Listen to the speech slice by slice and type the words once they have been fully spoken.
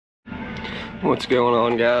What's going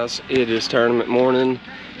on, guys? It is tournament morning.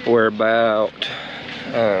 We're about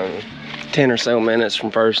 10 or so minutes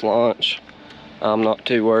from first launch. I'm not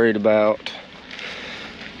too worried about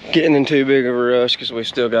getting in too big of a rush because we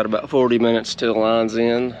still got about 40 minutes till the line's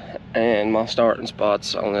in, and my starting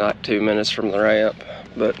spot's only like 2 minutes from the ramp.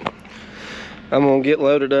 But I'm gonna get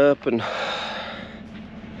loaded up and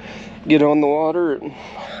get on the water, and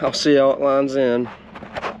I'll see how it lines in.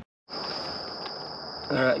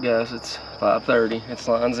 Alright guys, it's 5:30, it's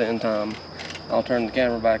lines in time. I'll turn the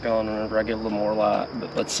camera back on whenever I get a little more light,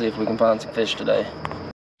 but let's see if we can find some fish today.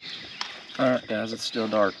 Alright guys, it's still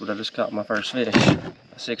dark, but I just caught my first fish, a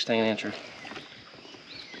 16-incher.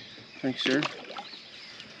 Thanks, sir.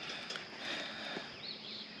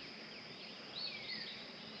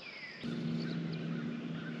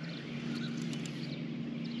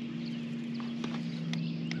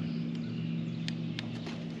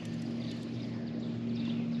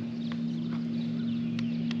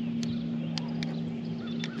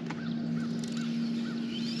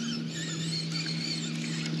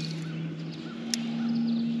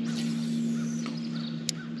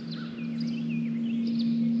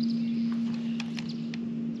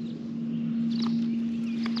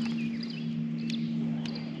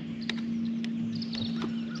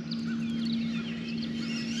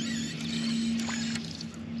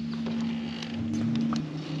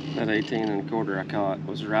 That 18 1/4 I caught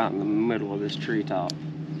was right in the middle of this treetop,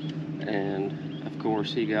 and of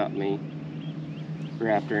course he got me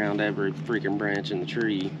wrapped around every freaking branch in the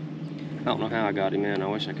tree. I don't know how I got him in. I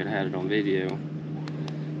wish I could have had it on video,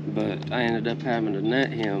 but I ended up having to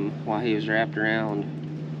net him while he was wrapped around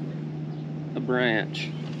a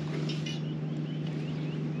branch,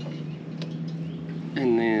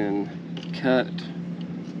 and then cut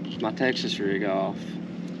my Texas rig off,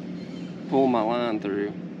 pull my line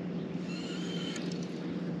through,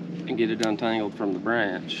 and get it untangled from the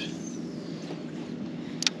branch,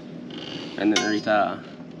 and then retie.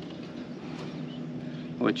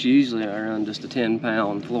 Which usually I run just a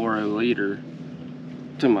 10-pound fluoro leader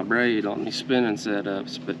to my braid on these spinning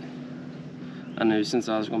setups, but I knew since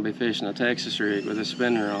I was going to be fishing a Texas rig with a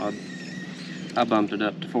spinning rod, I bumped it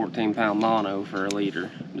up to 14-pound mono for a leader,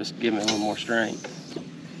 just to give me a little more strength.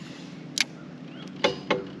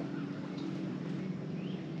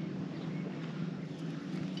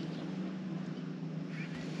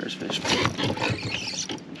 There's fish.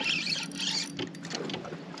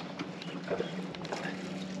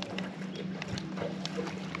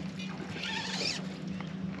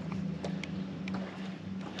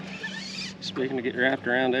 Speaking of getting wrapped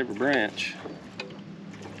around every branch,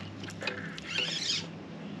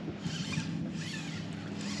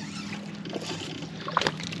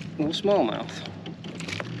 little smallmouth.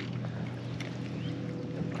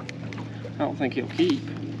 I don't think he'll keep.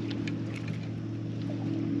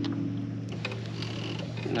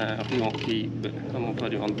 No, he won't keep, but I'm gonna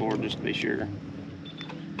put him on the board just to be sure.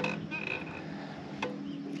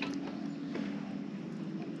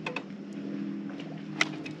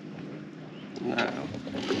 No.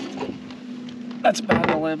 That's about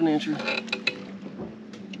an 11-incher.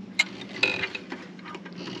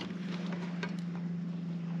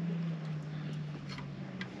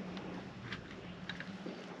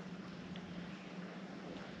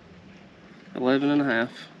 $11.5,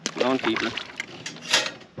 non-keeper.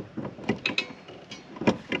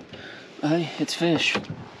 Hey, it's fish.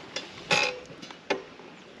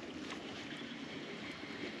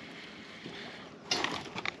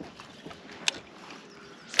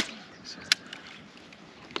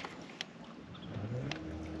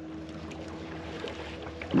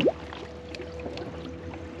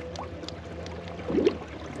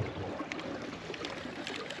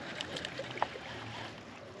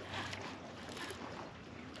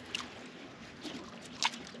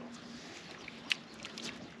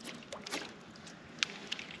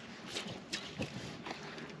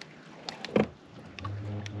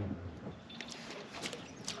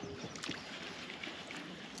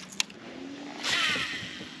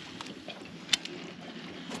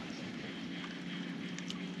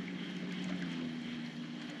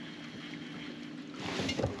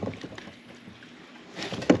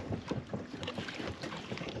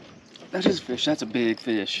 That is a fish. That's a big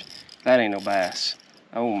fish. That ain't no bass.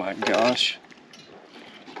 Oh my gosh.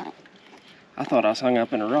 I thought I was hung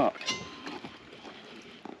up in a rock.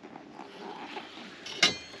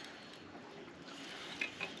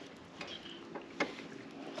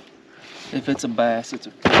 If it's a bass, it's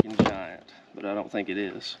a freaking giant, but I don't think it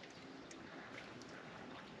is.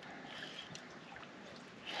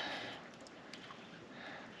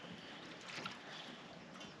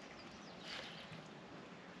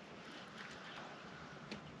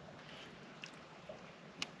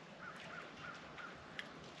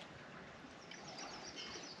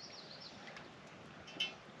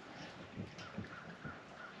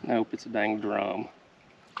 Nope, it's a dang drum.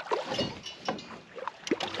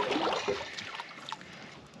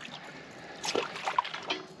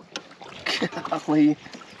 Golly.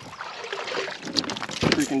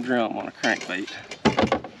 Freaking drum on a crankbait.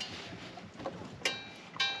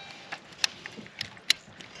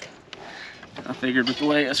 I figured with the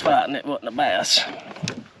way it's fighting, it wasn't a bass.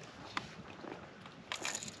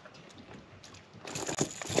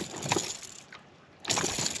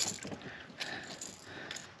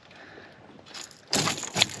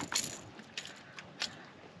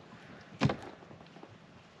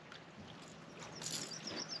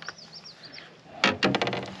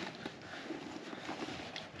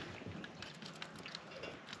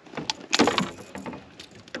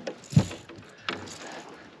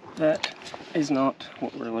 That is not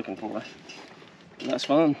what we're looking for. That's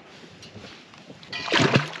fun.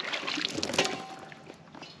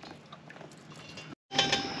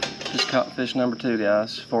 Just caught fish number 2,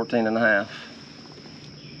 guys. 14 and a half.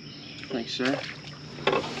 Thanks, sir.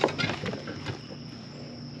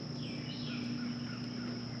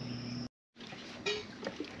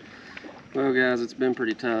 Well, guys, it's been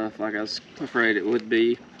pretty tough, like I was afraid it would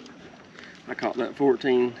be. I caught that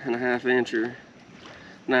 14 and a half incher.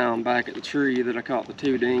 Now I'm back at the tree that I caught the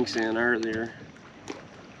 2 dinks in earlier.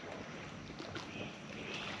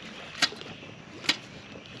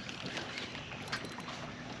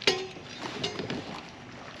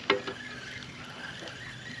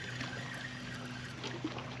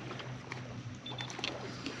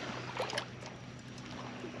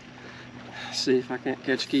 See if I can't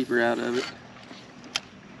catch a keeper out of it.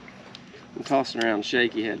 I'm tossing around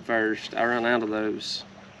shaky head first. I run out of those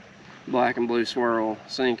black and blue swirl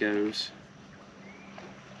Senkos.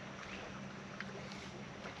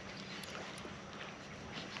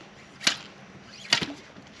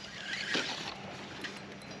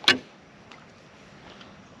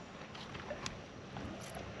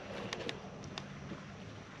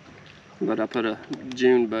 But I put a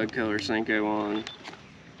June bug color Senko on.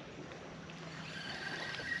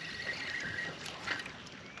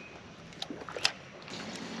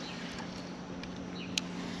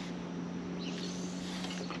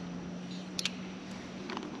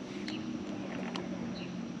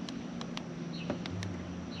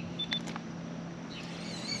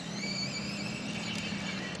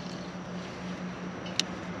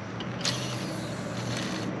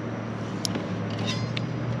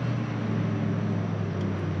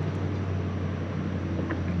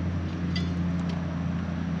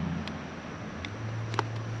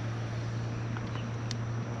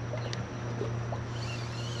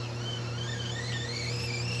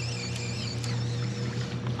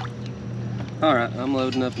 Alright, I'm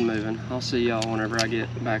loading up and moving. I'll see y'all whenever I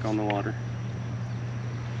get back on the water.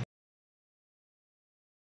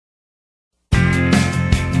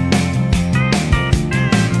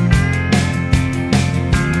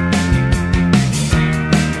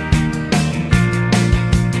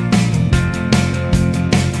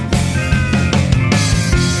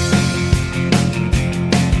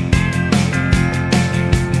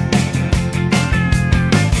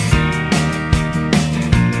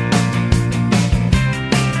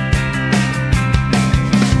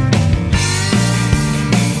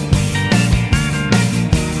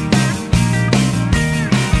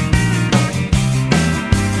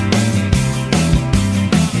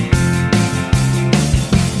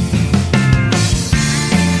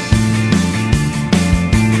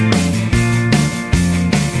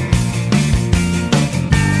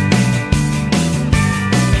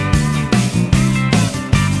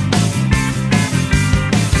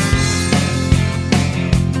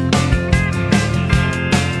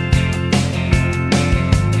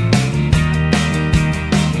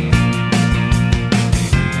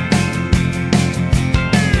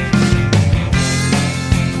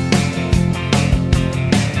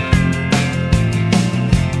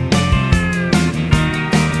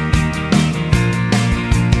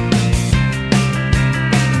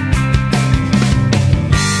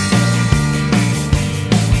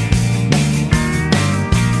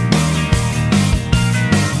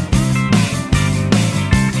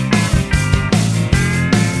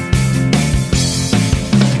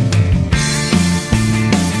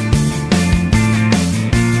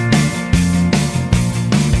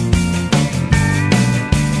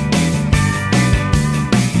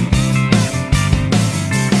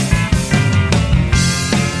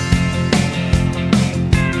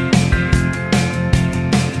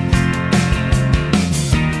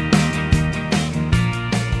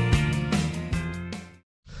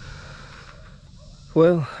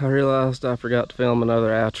 Well, I realized I forgot to film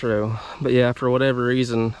another outro. But yeah, for whatever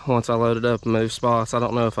reason, once I loaded up and moved spots, I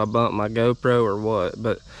don't know if I bumped my GoPro or what,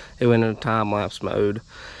 but it went into time-lapse mode.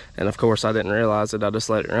 And of course, I didn't realize it. I just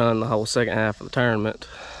let it run the whole second half of the tournament.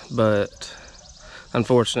 But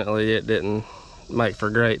unfortunately, it didn't make for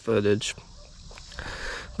great footage.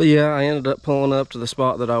 But yeah, I ended up pulling up to the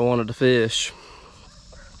spot that I wanted to fish.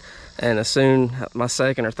 And as soon, my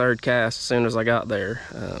second or third cast, as soon as I got there,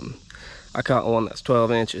 I caught one that's 12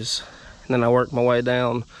 inches. And then I worked my way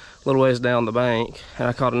down, a little ways down the bank, and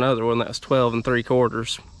I caught another one that was 12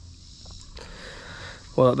 3/4.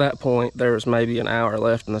 Well, at that point, there was maybe an hour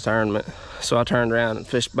left in the tournament. So I turned around and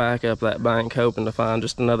fished back up that bank, hoping to find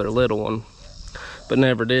just another little one. But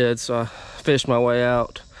never did, so I fished my way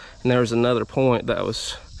out, and there was another point that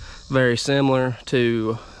was very similar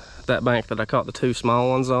to that bank that I caught the two small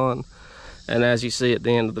ones on. And as you see at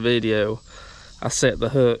the end of the video, I set the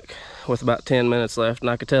hook with about 10 minutes left, and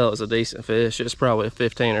I could tell it was a decent fish. It's probably a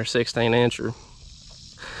 15 or 16 incher.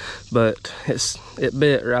 But it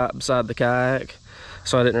bit right beside the kayak,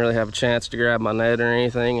 so I didn't really have a chance to grab my net or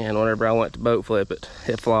anything, and whenever I went to boat flip it,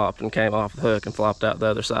 it flopped and came off the hook and flopped out the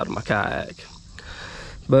other side of my kayak.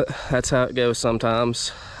 But that's how it goes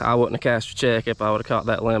sometimes. I wouldn't have cast a check if I would have caught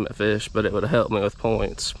that limit fish, but it would have helped me with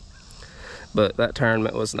points. But that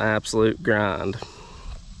tournament was an absolute grind.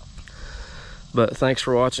 But thanks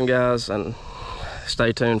for watching, guys, and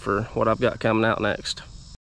stay tuned for what I've got coming out next.